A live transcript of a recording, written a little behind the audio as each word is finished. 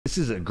this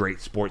is a great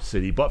sports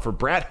city, but for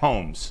Brad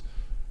Holmes,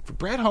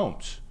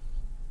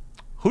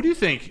 who do you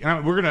think?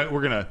 And we're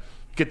gonna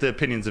get the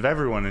opinions of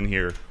everyone in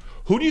here.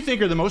 Who do you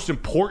think are the most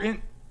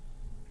important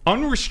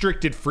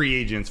unrestricted free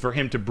agents for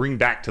him to bring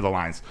back to the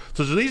Lions?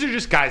 So these are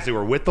just guys that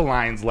were with the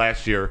Lions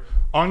last year,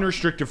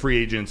 unrestricted free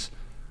agents.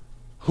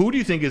 Who do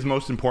you think is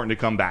most important to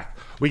come back?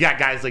 We got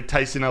guys like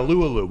Tyson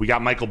Alualu. We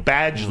got Michael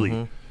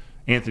Badgley,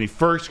 Anthony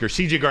Fursker,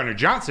 C.J.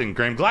 Gardner-Johnson,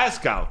 Graham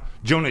Glasgow,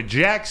 Jonah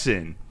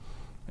Jackson,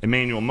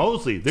 Emmanuel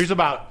Mosley. There's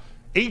about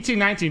 18,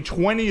 19,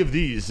 20 of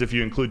these if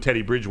you include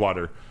Teddy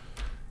Bridgewater.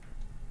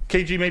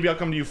 KG, maybe I'll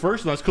come to you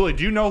first. Unless, Cooley,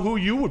 do you know who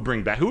you would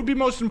bring back? Who would be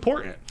most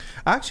important?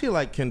 I actually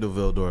like Kendall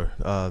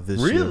Vildor this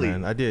year,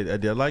 man. I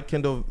did. I like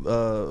Kendall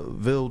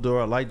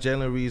Vildor. I like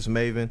Jalen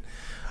Reeves-Maven.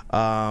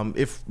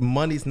 If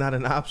money's not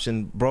an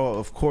option, bro,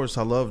 of course,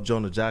 I love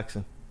Jonah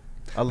Jackson.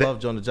 I love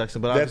Jonah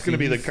Jackson. But that's going to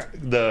be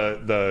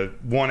the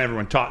one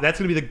everyone talks. That's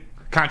going to be the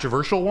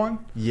controversial one.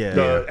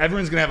 Yeah.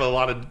 Everyone's going to have a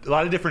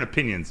lot of different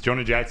opinions.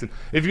 Jonah Jackson.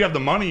 If you have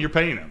the money, you're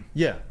paying him.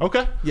 Yeah.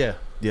 Okay. Yeah,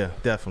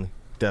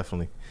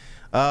 definitely.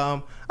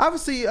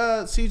 Obviously,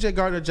 C.J.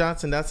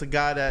 Gardner-Johnson, that's a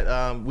guy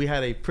that we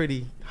had a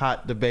pretty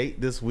hot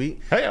debate this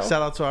week. Hey-o.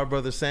 Shout out to our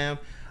brother Sam.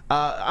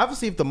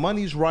 Obviously, if the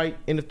money's right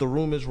and if the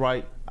room is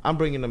right, I'm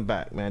bringing them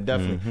back, man,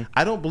 definitely.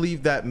 I don't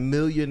believe that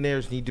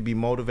millionaires need to be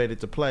motivated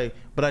to play,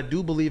 but I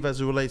do believe as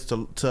it relates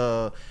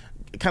to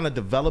kind of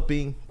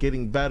developing,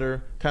 getting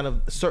better, kind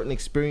of certain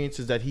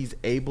experiences that he's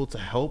able to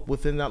help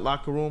within that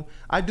locker room,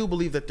 I do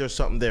believe that there's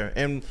something there.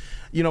 And,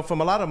 you know,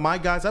 from a lot of my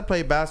guys, I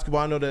play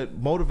basketball, I know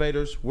that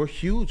motivators were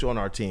huge on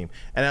our team.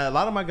 And a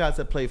lot of my guys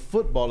that play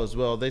football as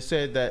well, they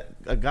said that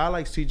a guy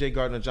like C.J.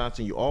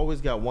 Gardner-Johnson, you always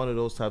got one of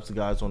those types of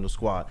guys on the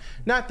squad.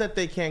 Not that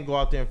they can't go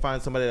out there and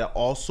find somebody that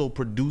also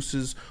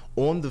produces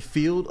on the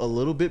field a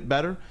little bit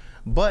better,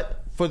 but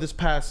for this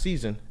past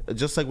season,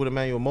 just like with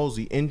Emmanuel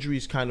Mosley,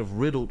 injuries kind of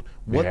riddled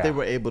what they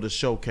were able to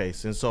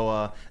showcase. And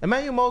so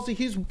Emmanuel Mosley,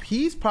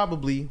 he's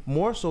probably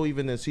more so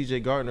even than C.J.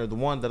 Gardner, the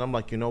one that I'm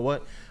like, you know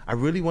what? I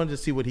really wanted to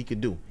see what he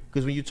could do.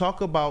 Because when you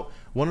talk about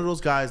one of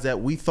those guys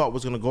that we thought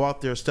was going to go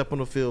out there, step on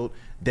the field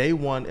day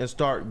one and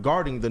start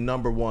guarding the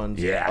number one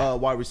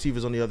wide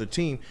receivers on the other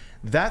team,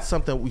 that's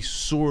something we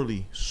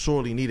sorely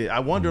needed. I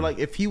wonder, like,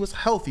 if he was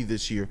healthy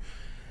this year,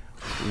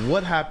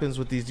 what happens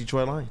with these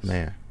Detroit Lions?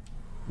 Man.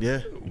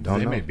 Yeah.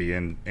 They may be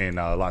in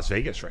Las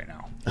Vegas right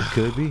now. It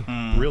could be.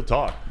 Real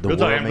talk. I'm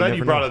glad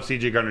you brought up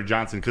C.J.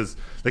 Gardner-Johnson because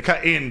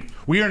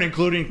we aren't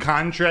including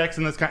contracts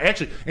in this.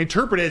 Actually,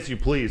 interpret it as you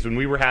please. When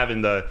we were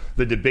having the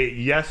debate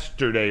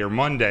yesterday or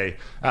Monday,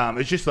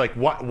 it's just like,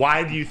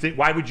 why do you think?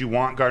 Why would you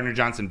want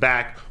Gardner-Johnson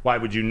back? Why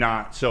would you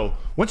not? So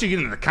once you get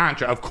into the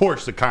contract, of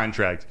course, the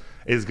contract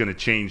is going to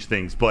change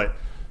things. But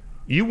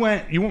you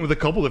went with a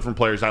couple different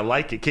players. I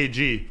like it.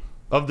 KG,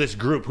 of this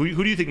group,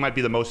 who do you think might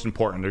be the most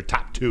important? Their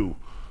top two.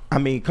 I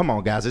mean, come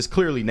on, guys. It's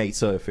clearly Nate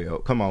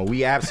Sudfeld. Come on.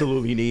 We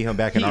absolutely need him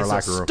back in our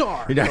locker room.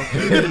 Star.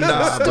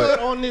 Stud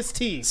on this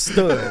team.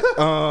 Stud.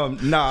 I'm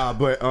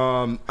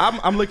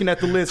looking at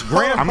the list.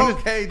 Graham, I'm gonna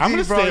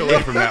stay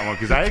away from that one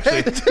because I actually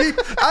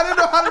I didn't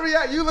know how to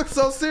react. You look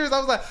so serious. I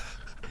was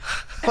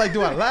like,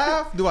 do I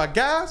laugh? Do I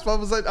gasp? I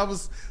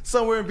was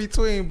somewhere in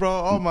between,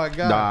 bro. Oh my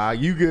god. Nah,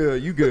 you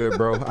good,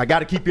 bro. I got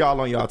to keep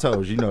y'all on y'all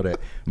toes. You know that.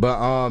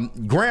 But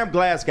Graham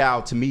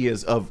Glasgow to me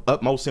is of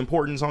utmost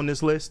importance on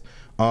this list.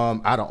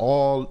 Out of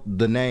all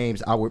the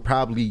names, I would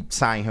probably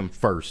sign him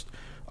first.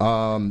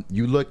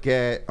 You look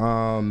at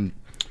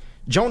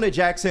Jonah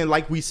Jackson,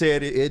 like we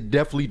said, it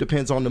definitely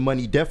depends on the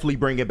money. Definitely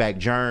bringing back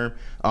Jerm.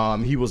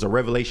 He was a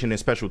revelation in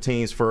special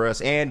teams for us.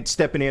 And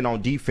stepping in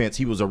on defense,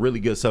 he was a really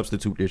good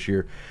substitute this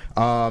year.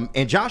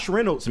 And Josh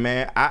Reynolds,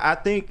 man, I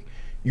think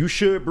you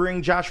should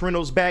bring Josh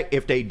Reynolds back.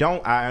 If they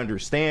don't, I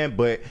understand,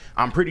 but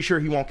I'm pretty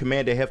sure he won't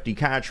command a hefty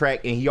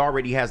contract, and he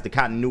already has the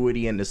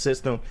continuity in the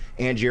system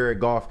and Jared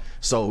Goff,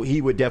 so he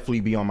would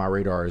definitely be on my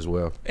radar as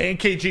well. And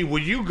KG,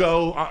 would you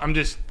go, I'm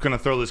just going to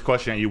throw this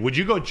question at you, would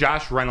you go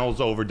Josh Reynolds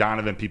over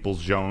Donovan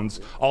Peoples-Jones,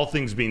 all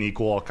things being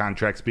equal, all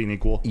contracts being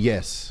equal?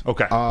 Yes.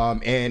 Okay.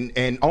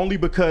 And only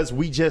because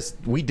we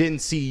didn't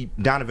see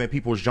Donovan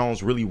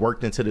Peoples-Jones really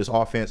worked into this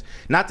offense.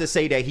 Not to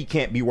say that he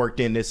can't be worked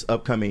in this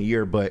upcoming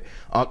year, but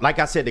like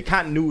I said, the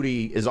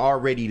continuity is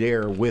already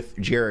there with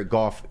Jared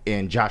Goff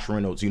and Josh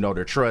Reynolds. You know,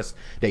 their trust.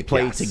 They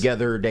played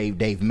together.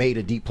 They've made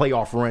a deep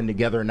playoff run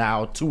together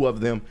now, two of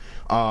them.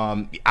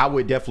 I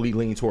would definitely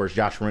lean towards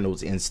Josh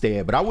Reynolds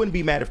instead, but I wouldn't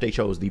be mad if they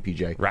chose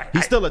DPJ. Right.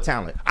 He's still a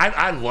talent.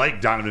 I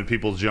like Donovan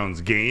Peoples-Jones'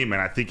 game, and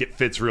I think it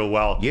fits real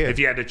well. Yeah. If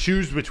you had to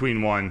choose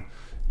between one,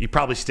 you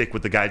probably stick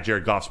with the guy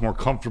Jared Goff's more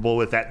comfortable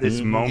with at this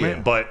moment.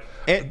 Yeah.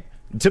 But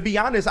to be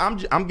honest,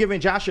 I'm giving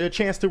Josh a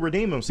chance to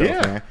redeem himself,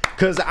 man.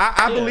 Because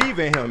I believe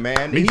in him,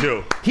 man. Me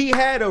too. He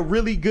had a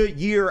really good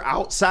year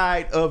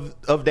outside of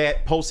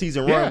that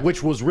postseason run,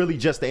 which was really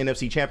just the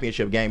NFC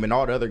Championship game, and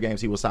all the other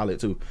games he was solid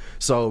too.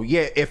 So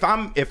yeah, if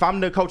I'm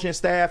the coaching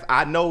staff,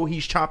 I know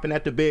he's chomping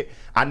at the bit.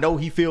 I know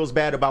he feels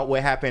bad about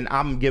what happened.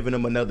 I'm giving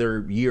him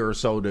another year or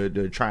so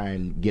to try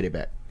and get it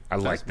back. I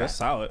like that. That's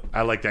solid.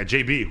 I like that.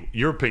 JB,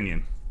 your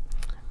opinion?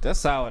 That's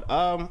solid.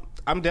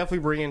 I'm definitely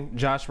bringing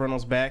Josh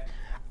Reynolds back.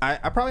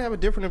 I probably have a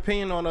different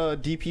opinion on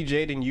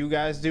DPJ than you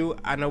guys do.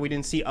 I know we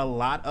didn't see a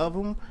lot of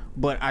him,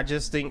 but I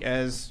just think,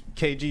 as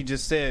KG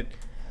just said,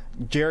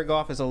 Jared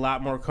Goff is a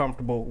lot more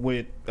comfortable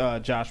with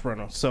Josh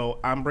Reynolds. So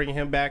I'm bringing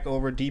him back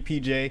over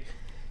DPJ.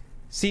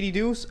 CD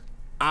Deuce,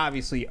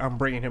 obviously, I'm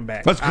bringing him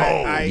back. Let's go.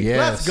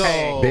 Yes. Let's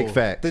go. Big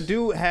facts. The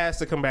dude has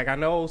to come back. I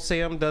know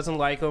Sam doesn't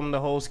like him, the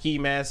whole ski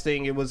mask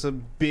thing. It was a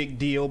big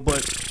deal.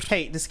 But,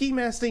 hey, the ski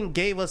mask thing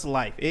gave us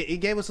life. It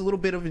gave us a little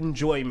bit of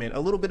enjoyment, a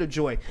little bit of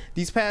joy.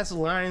 These past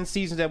Lions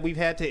seasons that we've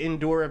had to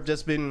endure have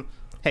just been,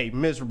 hey,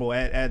 miserable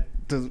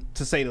to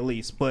say the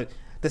least. But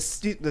the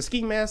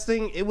ski mask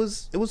thing, it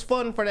was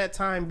fun for that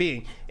time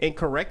being. And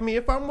correct me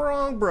if I'm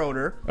wrong,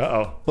 Broder.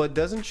 But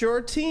doesn't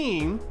your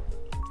team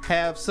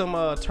have some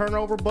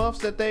turnover buffs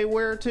that they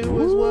wear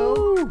too as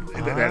well?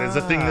 That is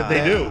a thing that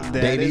they do.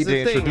 They need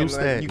to introduce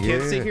that. You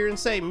can't sit here and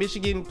say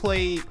Michigan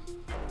played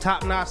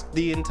top notch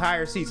the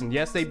entire season.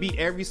 Yes, they beat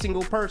every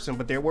single person,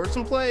 but there were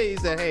some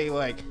plays that, hey,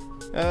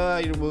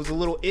 it was a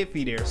little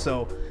iffy there.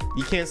 So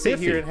you can't sit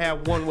here and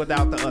have one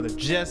without the other.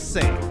 Just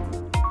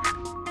saying.